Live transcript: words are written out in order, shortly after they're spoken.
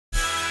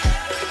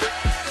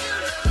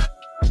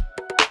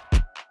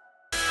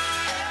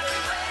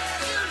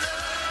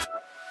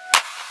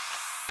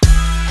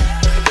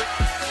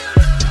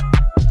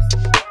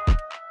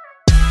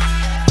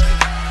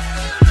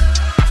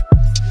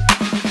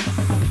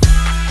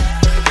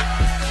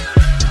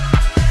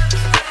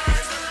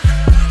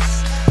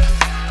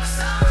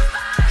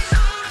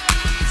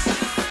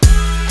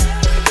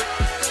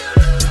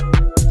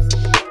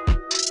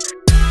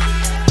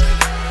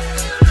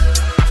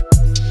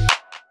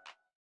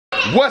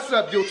What's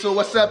up, YouTube?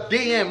 What's up,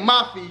 DN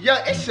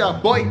Mafia? It's your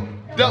boy,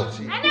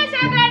 Dolce. And it's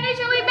your girl,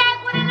 Nesha. We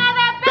back with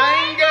another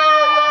banger!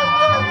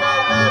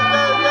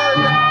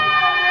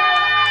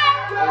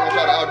 I'm gonna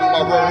try to outdo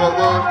my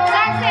roll.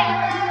 That's it.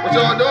 What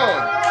y'all doing?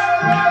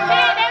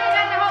 Man, they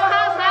got the whole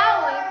house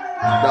howling.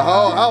 The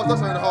whole house?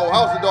 That's not the whole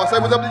house, dog. Say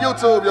what's up to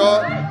YouTube,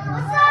 y'all.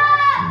 What's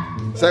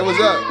up? Say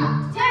what's up.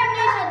 Team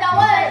Nesha,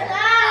 don't say.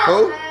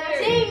 Who?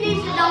 Team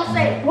Nesha, don't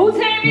say. Who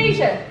Team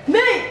Nesha?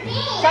 Me.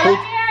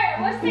 Who?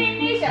 What's Team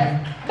Nesha?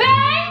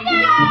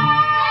 Banger!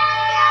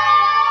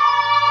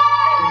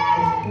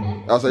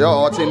 I say y'all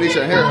all Team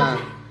Nesha in here, huh?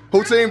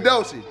 Who Team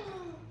Dolce?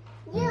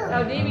 Oh,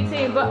 DB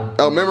Team, but.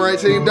 Oh, remember ain't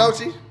Team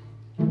Dolce?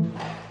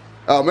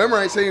 Oh,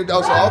 remember ain't Team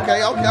Dolce.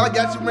 Okay, I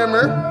got you,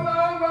 remember.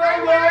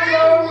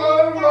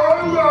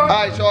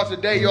 Alright, y'all,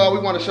 today, y'all, we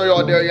want to show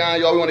y'all Darian,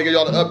 y'all. We want to give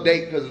y'all the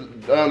update because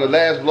on the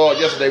last vlog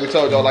yesterday, we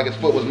told y'all like his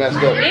foot was messed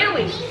up. Did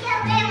we?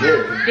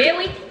 Yeah. Did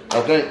we?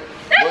 I think.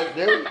 What,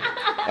 did we?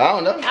 I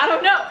don't know. I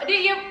don't know.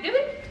 Did we?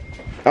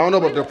 I don't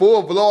know, but the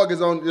full vlog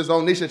is on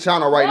Nesha's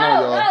channel right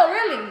now, y'all. Oh,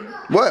 really?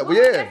 What? Well,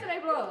 yeah. Yesterday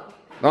vlog.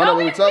 I don't know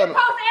what we told We them.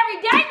 post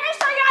every day. Make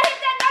sure y'all hit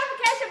that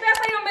notification bell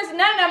so you don't miss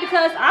none of them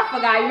because I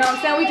forgot, you know what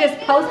I'm saying? We just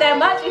post that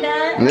much, you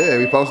know? Yeah,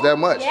 we post that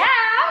much. Yeah.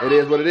 It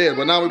is what it is.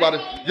 But now we about to,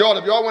 y'all,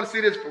 if y'all want to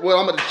see this, well,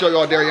 I'm going to show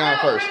y'all Darian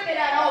first.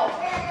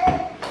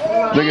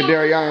 Look at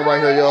Darian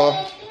right here,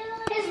 y'all.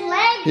 His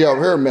leg. He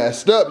over here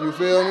messed up, you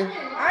feel me?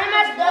 I ain't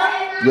messed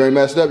up. You ain't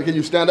messed up. Can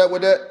you stand up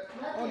with that?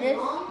 This?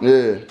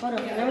 Yeah. Hold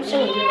on, let me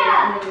show you.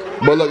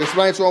 But look,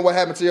 explain to him what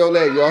happened to your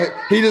leg, y'all.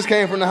 He just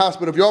came from the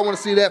hospital. If y'all want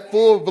to see that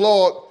full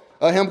vlog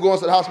of him going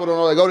to the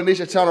hospital, go to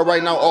Nesha's channel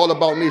right now, all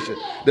about Nesha.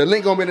 The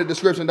link gonna be in the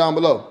description down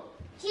below.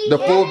 The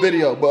full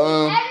video.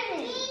 But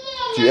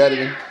she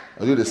editing.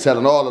 Oh, you just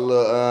telling all the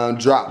little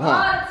drop,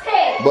 huh?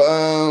 But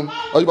oh,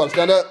 you about to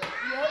stand up?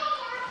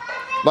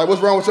 Like,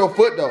 what's wrong with your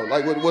foot though?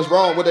 Like, what's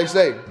wrong? What they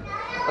say?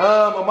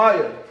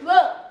 Amaya.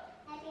 Look.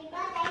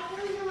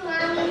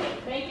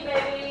 Thank you,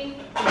 baby.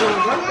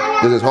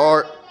 This is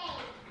hard.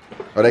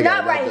 Oh, they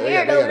got Not right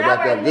here, They got it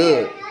wrapped up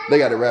good. They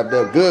got it wrapped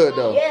up good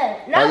though. Yeah.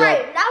 Not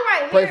right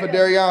here. Pray for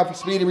Darian for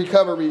speedy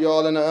recovery,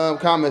 y'all, in the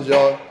comments,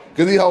 y'all.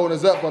 Because he holding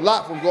us up a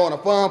lot from going to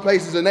fun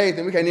places and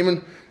anything. We can't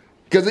even,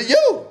 because of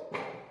you.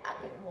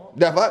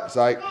 That fuck,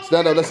 sorry.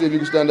 Stand up. Let's see if you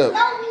can stand up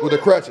with the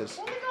crutches.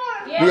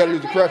 Yeah. We got to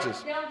use the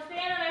crutches.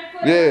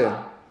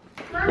 Yeah.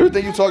 Who you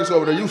think you talking to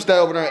over there? You stay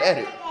over there and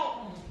edit.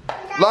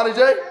 Lonnie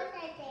J?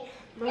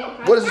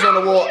 What is this on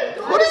the wall?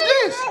 What is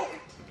this?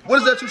 What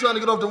is that you trying to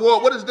get off the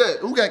wall? What is that?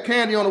 Who got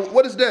candy on the wall?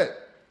 What is that?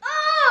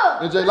 Oh.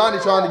 And Jaylani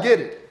trying to get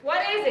it.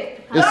 What is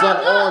it? It's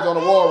something orange on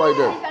the wall right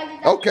there.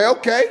 Okay,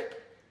 okay.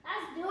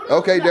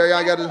 Okay,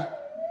 Darian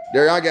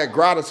got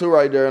grotto too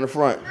right there in the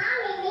front.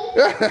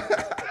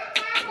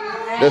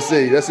 Let's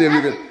see if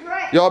you can.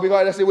 Y'all be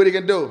quiet, let's see what he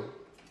can do.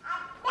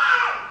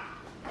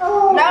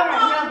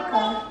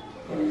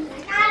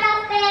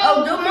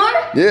 Oh, do more?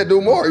 Yeah,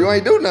 do more. You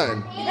ain't do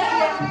nothing.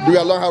 You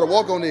gotta learn how to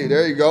walk on these.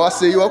 There you go. I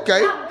see you.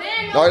 Okay.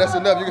 All right, that's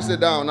enough. You can sit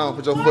down now.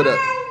 Put your foot up.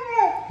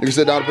 You can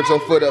sit down and put your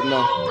foot up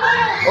now.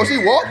 Oh, she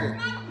walking.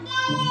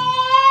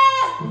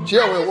 She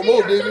over here.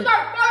 Move, Didi.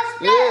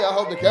 Yeah, I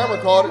hope the camera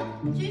caught it.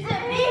 She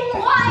said, be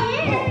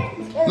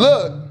quiet.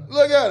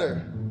 Look at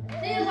her.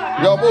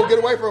 Y'all move. Get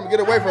away from him. Get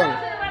away from him.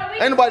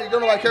 Ain't nobody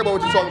care about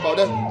what you talking about.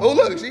 Oh,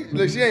 look,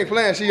 she ain't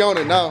playing. She on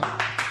it now.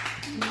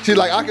 She's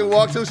like, I can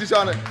walk too. She's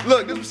trying to,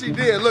 look, this is what she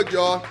did. Look,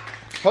 y'all.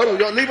 Hold on,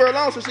 y'all. Leave her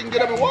alone so she can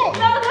get up and walk.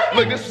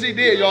 Look, this is what she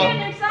did, y'all.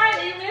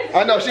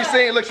 I know, she's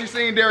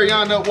seen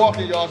Darian up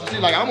walking, y'all. So she's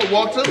like, I'm gonna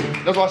walk too.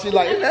 That's why she's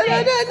like, nah.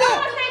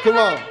 Come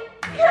on.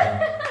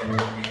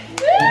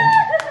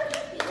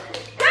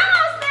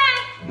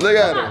 Look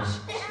at her.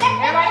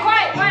 Everybody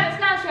quiet, let's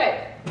concentrate.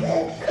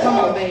 Come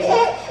on, baby.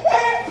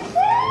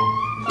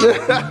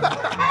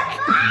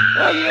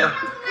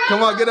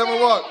 Come on, get up and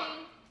walk.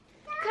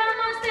 Come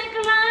on,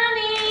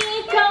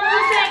 Stekalani. Come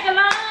on,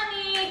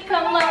 Stekalani.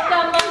 Come on,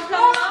 come on,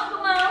 come on,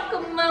 come on,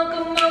 come on,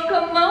 come on,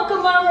 come on,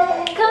 come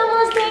on. Come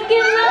on,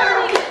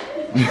 Stekalani.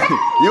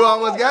 You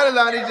almost got it,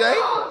 Lonnie J.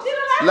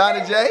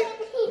 Lonnie J.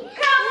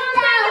 Come on,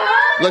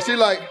 Stekalani. Look, she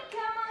like,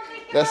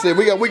 that's it.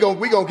 We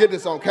gonna get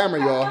this on camera,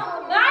 y'all.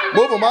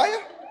 Move her, Maya.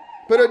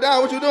 Put her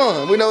down. What you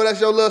doing? We know that's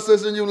your little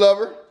sister and you love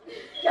her.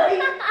 Don't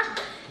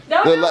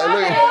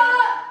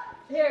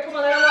Here, come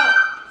on, let her walk.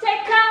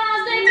 Take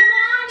Stekalani.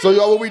 So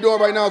y'all, what we doing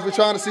right now is we're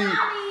trying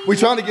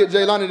to get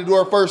Jaylani to do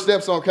her first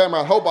steps on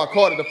camera. I hope I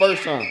caught it the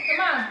first time.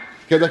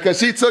 Come on. Cause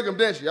she took him,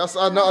 didn't she? I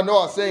know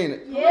I seen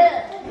it.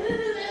 Yeah.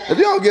 If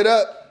you don't get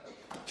up,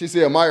 she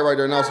see Maya right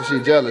there now, so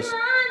she's jealous.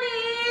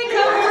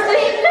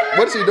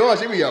 What is she doing?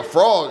 She be a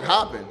frog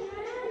hopping.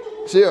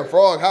 She a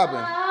frog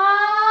hopping.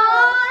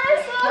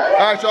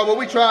 All right, y'all, well,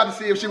 we tried to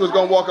see if she was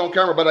gonna walk on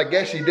camera, but I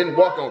guess she didn't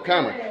walk on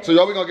camera. So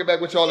y'all, we gonna get back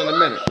with y'all in a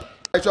minute. All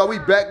right, y'all, we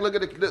back. Look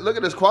at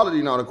this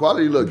quality now. The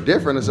quality look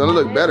different. It's gonna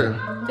look better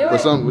for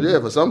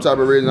some type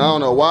of reason. I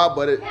don't know why,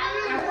 but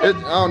I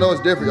don't know.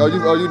 It's different. Oh,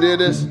 you did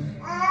this?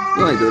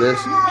 You ain't do this.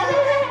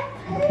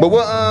 But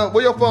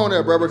where your phone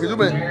at, brother? Cause you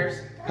been,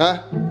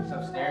 huh? It's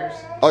upstairs.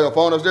 Oh, your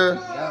phone upstairs?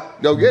 Yeah.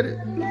 Go get it.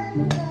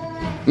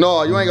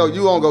 No, you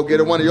won't go get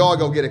it. One of y'all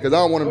go get it, cause I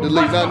don't want him to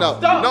delete nothing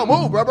out. No,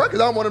 move, bro, cause I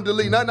don't want him to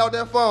delete nothing out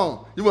that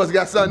phone. You must have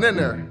got something in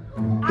there.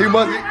 He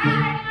must.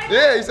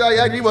 Yeah, he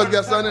said he must have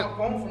got something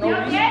in.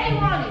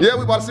 Yeah,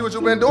 we about to see what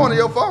you been doing on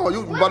your phone.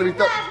 You about to be.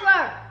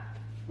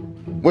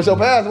 What's your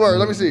password?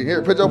 Let me see.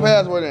 Here, put your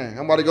password in.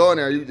 I'm about to go in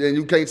there, and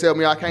you can't tell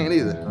me I can't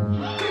either.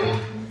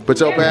 Put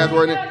your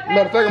password in.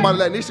 Matter of fact, I'm about to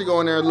let Nesha go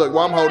in there and look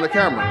while I'm holding the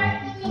camera.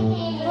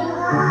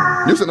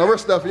 You sitting over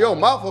stuff in your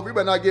mouth. You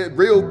better not get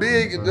real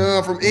big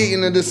from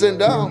eating and just sitting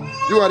down.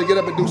 You got to get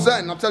up and do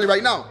something. I'm telling you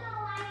right now.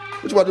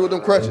 What you about to do with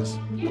them crutches?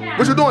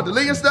 What you doing?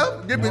 Deleting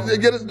stuff?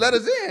 Let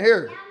us in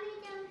here.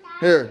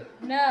 Here.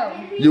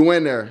 No. You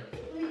in there.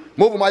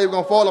 Move them while you're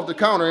going to fall off the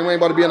counter and we ain't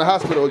about to be in the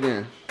hospital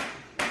again.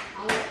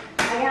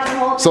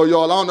 So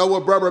y'all, I don't know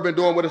what brother been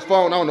doing with his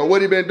phone. I don't know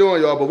what he been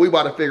doing, y'all, but we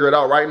about to figure it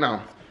out right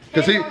now.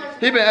 Cause he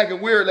been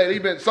acting weird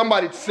lately.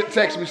 Somebody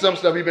text me some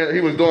stuff.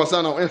 He was doing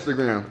something on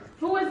Instagram.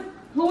 Who is?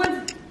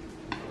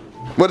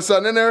 What is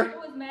something in there?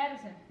 Who is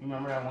Madison? You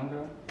remember that one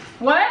girl?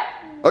 What?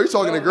 Are you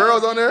talking to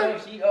girls on there?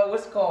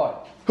 What's it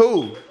called?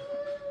 Who?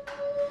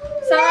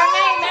 So her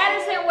name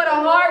Madison with a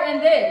heart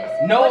and this.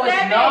 No, what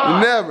it's not.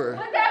 Never.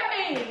 What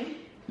that mean?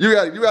 You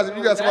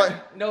got somebody.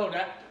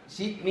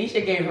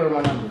 Nesha gave her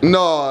my number.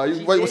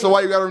 No, wait. So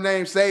why you got her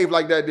name saved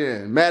like that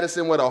then?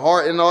 Madison with a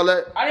heart and all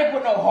that. I didn't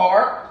put no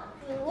heart.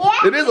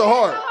 It is a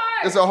heart.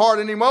 It's a heart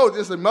and emoji.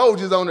 It's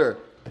emojis on there.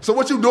 So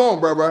what you doing,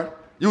 bro?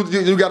 You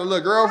got a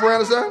little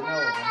girlfriend or something? No,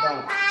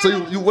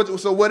 I So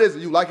so what is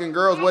it? You liking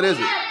girls? What is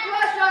it?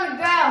 Crush on a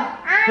girl.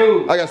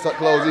 don't. Who? I gotta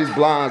close these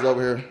blinds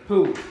over here.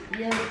 Who?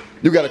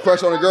 You got a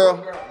crush on a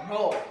girl?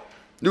 No.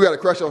 You got a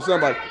crush on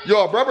somebody.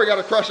 Yo, brother got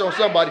a crush on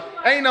somebody.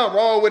 Ain't nothing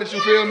wrong with it, you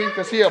feel me?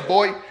 Cause he a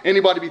boy.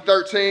 Anybody be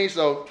 13,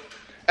 so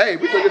hey,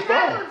 we think it's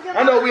fine.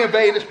 I know we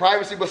invade his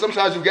privacy, but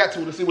sometimes you got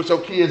to see what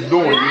your kid's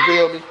doing. You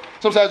feel me?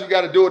 Sometimes you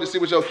got to do it to see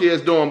what your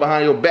kid's doing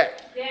behind your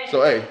back.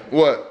 So hey,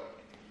 what?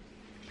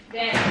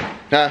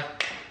 Huh?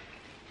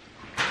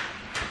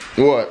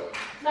 What?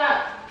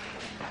 Stop.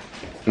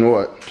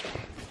 What?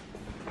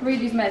 Read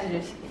these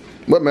messages.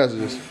 What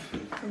messages?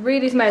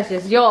 Read these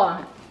messages,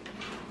 y'all.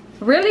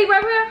 Really,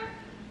 brother?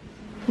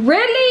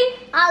 Really?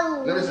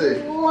 Let me see.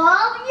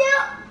 Love you.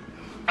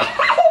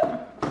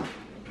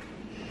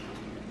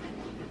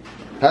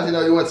 How's he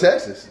know you in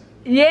Texas?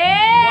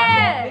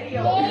 Yeah.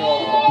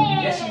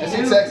 Is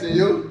he texting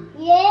you?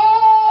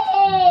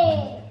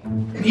 Yeah.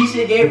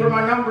 Nesha gave her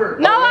my number.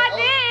 No,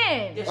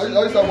 I didn't. Are you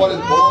talking about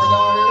this boring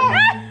down here?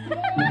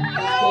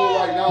 It's cool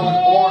right now.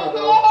 It's boring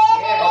though.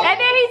 And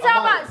then he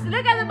talking about,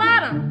 look at the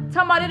bottom.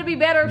 Talking about it'd be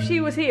better if she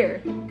was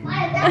here.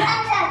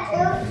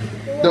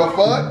 The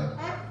fuck?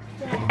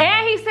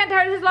 And he sent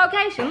her his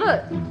location.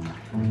 Look.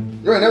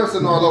 You ain't never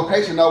seen no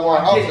location that where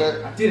our house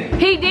at. I didn't.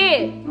 He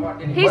did. No, I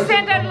didn't. He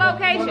sent her the Turn the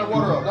location.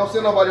 water up. Don't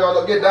send nobody our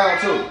location. Get down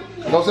too.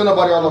 Don't send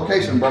nobody our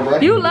location, bro.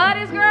 You love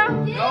this girl?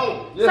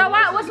 No. So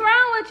what's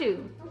wrong with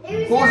you?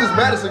 Who is this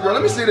Madison girl?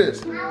 Let me see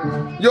this.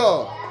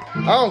 Yo,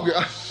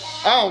 I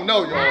don't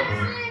know, y'all.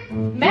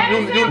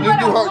 Madison You with a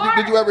heard? heart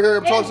Did you ever hear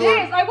him talk to and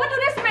her? this. Like, what do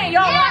this mean,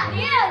 y'all? Yeah. Like,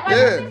 Yeah. what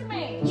does this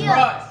mean?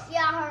 Trust.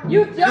 Yeah.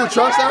 You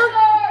trust her?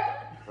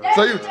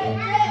 So you?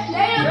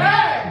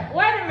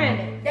 Wait a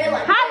minute.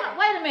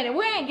 Wait a minute.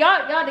 We ain't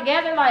y'all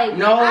together like.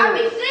 No.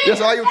 Yes,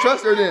 why you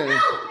trust her then?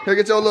 Here,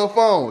 get your little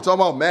phone.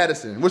 Talking about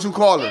Madison. What you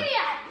call her?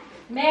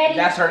 Maddie.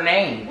 That's her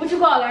name. What you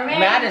call her, Maddie?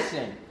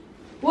 Madison.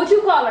 What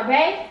you call her,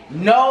 babe?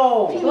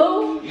 No.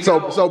 Who?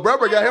 So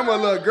brother got him a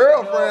little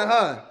girlfriend,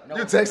 huh?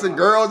 You texting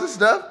girls and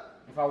stuff?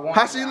 If I want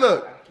How she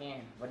look? I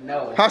can, but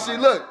no. How she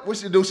look? What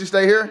she do? She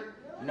stay here?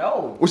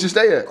 No. Where she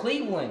stay at?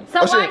 Cleveland. So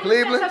Oh, she why in you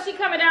Cleveland? so she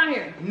coming down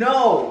here?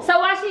 No. So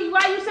why you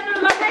sending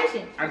her the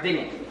location? I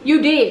didn't. You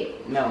did.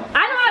 No.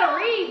 I know how to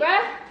read,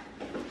 bruh.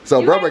 So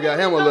You brother ain't got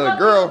him a even little gonna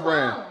go to the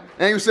girlfriend. phone.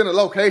 And you sending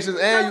locations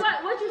So and you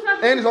what you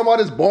supposed to and do? you talking about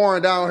this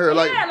boring down here.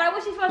 Like Yeah, like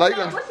what she supposed like,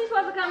 to do? What she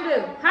supposed to come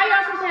do? How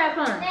y'all supposed to have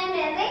fun?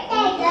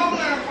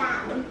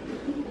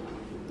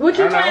 What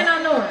you I don't planning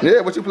on doing?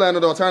 yeah, what you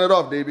planning on? Turn it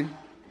off, DB.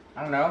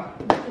 I don't know.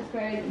 It's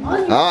crazy.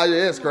 Ah,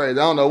 yeah, it's crazy.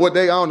 I don't know what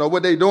they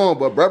doing,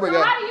 but brother So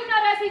got. how do you know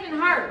that's even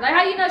her? Like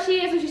how you know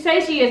she is what she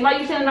say she is? Why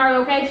you sending our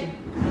location?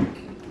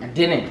 I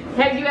didn't.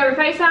 Have you ever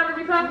FaceTimed her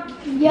before?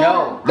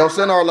 No. Don't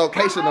send our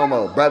location no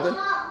more, brother.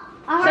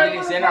 I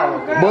didn't send our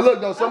location. But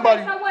look though,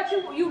 somebody. Okay, so what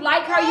you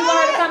like her? You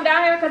want her to come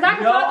down here? Cause I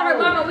can talk to her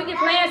mama. We can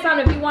plan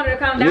something if you want her to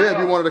come down. Yeah, if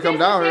you wanted to come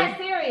down here. here. That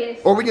serious.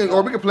 Or we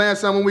can plan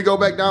something when we go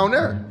back down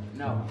there.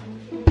 No.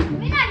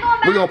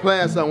 We're gonna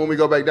plan something when we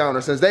go back down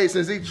there.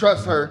 Since he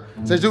trusts her,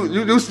 since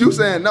you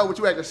saying no, but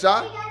you acting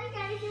shocked.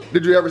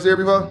 Did you ever see her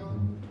before?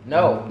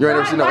 No. You ain't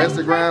ever seen no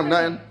Instagram,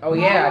 nothing? Oh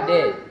yeah, I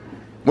did.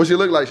 What she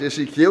look like? Is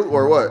she cute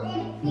or what?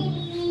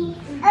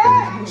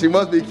 She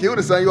must be cute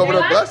or something. You over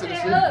there busting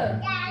and shit.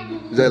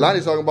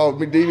 Jaylani's talking about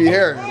McDB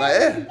hair. Like,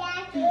 eh.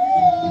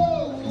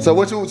 So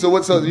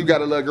you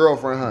got a little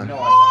girlfriend, huh? No,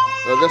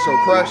 I That's your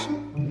crush?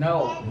 don't.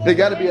 No. It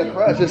gotta be a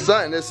crush. It's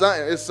something. I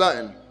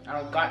I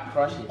don't got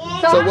crushes.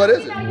 So what is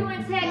it? You know you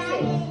in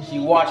Texas. She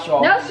watch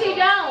y'all. No, she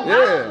don't.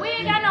 Yeah. We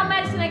ain't got no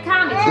medicine in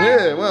common.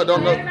 Yeah, well,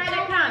 don't know.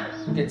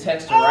 You can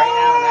text her right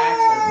now and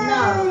ask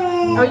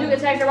her. No. Oh, you can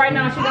text her right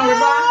now and she gonna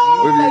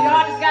reply? Would So you-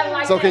 y'all just gotta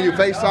like So can you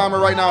FaceTime her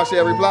right now and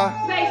she'll reply?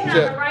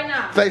 FaceTime her right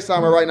now.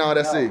 FaceTime her right now and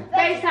let's see.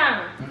 FaceTime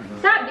her.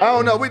 Stop. I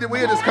don't know.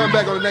 We'll just come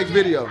back on the next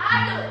video.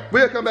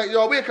 We'll come back,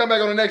 y'all. We'll come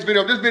back on the next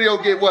video. If this video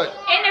get what?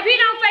 And if he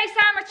don't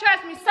FaceTime her,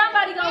 trust me,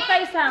 somebody gonna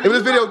FaceTime her. If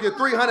this video get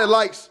 300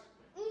 likes,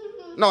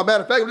 no,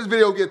 matter of fact, if this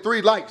video get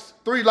 3 likes,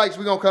 we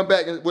gonna come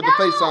back with the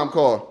FaceTime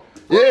call.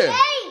 Yeah.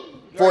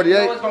 48.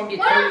 You know it's gonna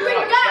get 3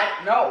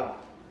 likes. No.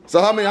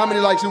 So how many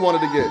likes you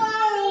wanted to get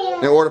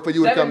in order for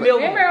you to 7 come back?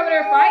 million. Remember over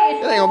there fighting.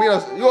 It ain't gonna be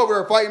us. You over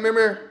there fighting,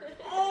 remember?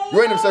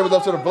 You ain't even say what's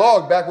up to the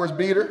vlog, backwards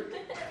beater.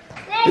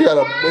 You got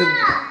a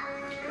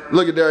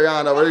look at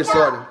Dariana over there, he's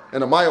starting.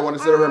 And Amaya wanted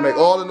to sit over here and make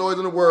all the noise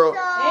in the world.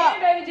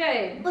 And Baby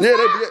J. Yeah, they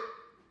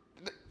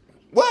did.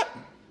 What?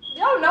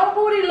 Yo, no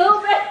booty,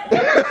 little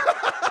bit.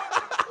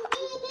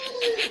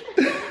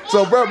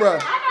 So, bruh. I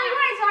know you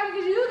ain't talking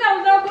because you got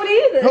no booty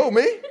either. Who,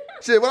 me?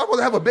 Shit, what, I'm supposed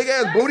to have a big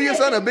ass booty or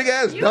something? A big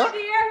ass You dump? be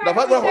The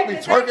fuck, what, I'm supposed to be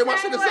twerking my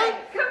shit or something?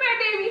 Come here,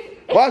 baby.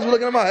 Why is you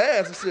looking at my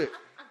ass and shit?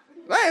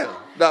 Damn.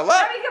 Now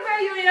what? Let me compare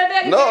you and your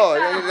daddy.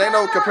 No, ain't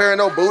no comparing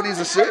no booties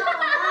and shit.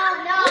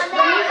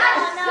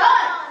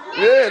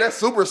 Yeah, that's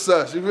super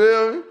sus, you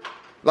feel me?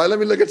 Like, let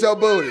me look at your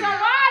booty. So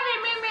why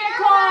did me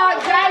call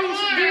Daddy's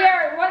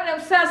dear one of them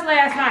sus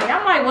last night?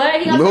 I'm like, what?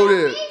 He Who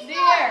goes, did?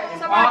 dear.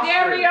 So my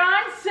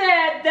Darion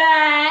said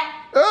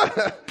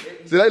that.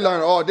 See, they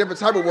learn all different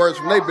type of words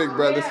from their big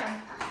brothers.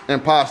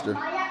 Imposter.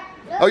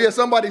 Oh yeah,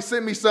 somebody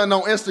sent me something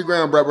on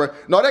Instagram, brother.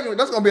 No,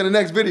 that's gonna be in the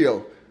next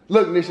video.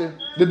 Look, Nesha,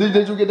 did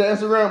you get the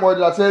Instagram or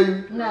did I tell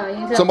you? No,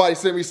 you tell Somebody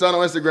sent me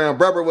something on Instagram.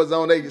 Brother was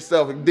on their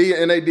self in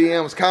their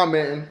DMs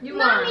commenting. You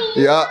won.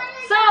 Yeah.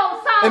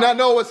 So. And I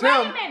know it's Wait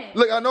him. a minute.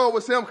 Look, I know it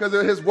was him because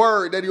of his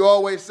word that you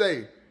always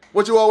say.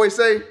 What you always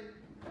say?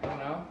 I don't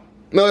know.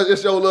 No,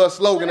 it's your little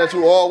slogan that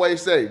you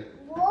always say.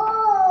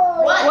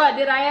 What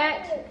did I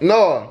act?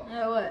 No.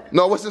 What?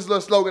 No, what's this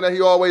little slogan that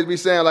he always be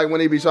saying like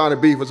when he be trying to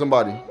beef with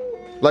somebody?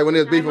 Like when he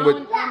was beefing with...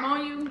 I'm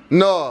on you.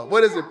 No,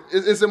 what is it?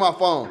 It's in my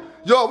phone.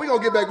 Yo, we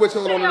gonna get back with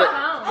you on the next...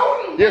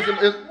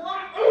 Yes,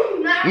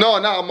 no,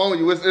 not I'm on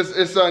you.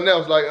 It's something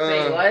else. Like,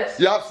 Say less?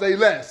 Yup, say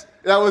less.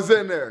 That was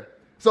in there.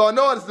 So I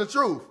know it's the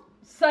truth.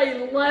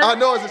 Say less. I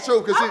know it's the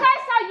truth because Okay,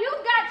 so you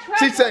got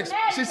trust.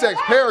 she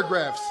texts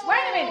paragraphs. Wait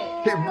a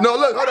minute. No,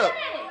 look, hold Wait a up.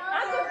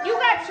 minute. You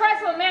got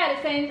trust with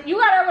Madison. You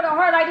got her with a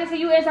heart like this and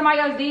you in somebody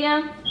else's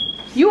DM.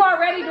 You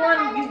already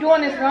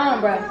doing this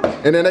wrong, bro.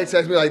 And then they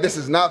text me like, this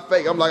is not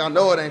fake. I'm like, I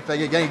know it ain't fake.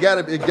 It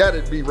gotta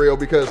be real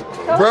because,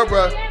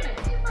 bruh.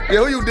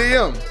 Yeah, who you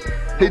DM?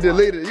 He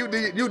deleted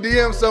it. You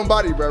DM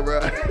somebody, bruh.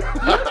 Who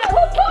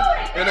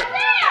pulled it?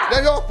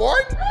 That's your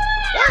fault?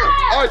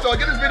 All right, so I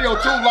get this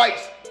video 2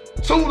 likes.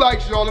 2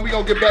 likes, y'all, and we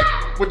gonna get back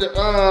with the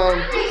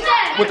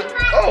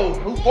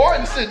who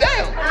farting? Sit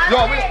down.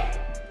 Y'all,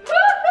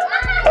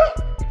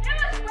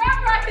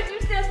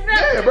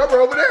 yeah,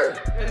 brother over there.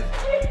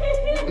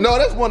 No,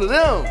 that's one of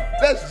them.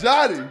 That's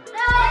Johnny.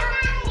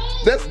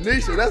 That's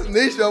Nesha. That's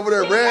Nesha over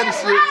there ran and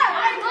shit.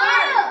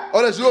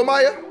 Oh, that's you,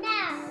 Amaya?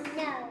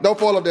 No. Don't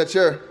fall off that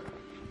chair.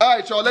 All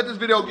right, y'all. Let this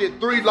video get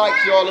 3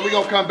 likes, y'all, and we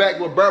gonna come back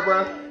with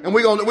Barbara, and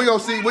we gonna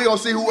see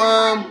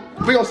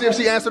if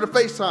she answered the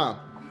FaceTime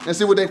and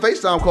see what their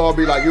FaceTime call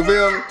be like. You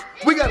feel me?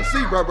 We gotta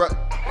see Barbara.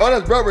 Oh,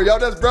 that's Barbara, y'all.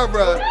 That's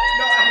Barbara.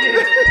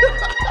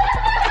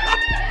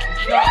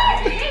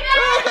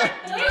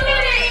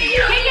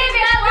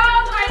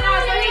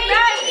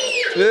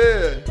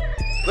 Yeah.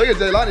 Look at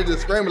Jaylani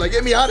just screaming like,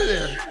 get me out of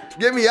there.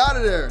 Get me out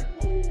of there.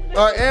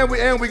 All right,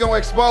 and we gonna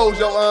expose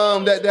your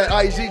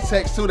that IG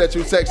text too that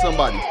you text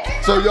somebody.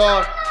 So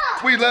y'all,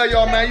 we love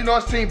y'all, man. You know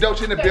it's Team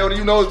Dolce in the building.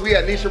 You know we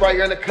at Nesha right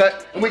here in the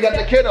cut, and we got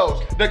the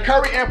kiddos. The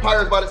Curry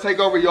Empire is about to take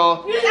over,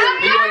 y'all. And you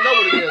already know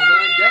what it is.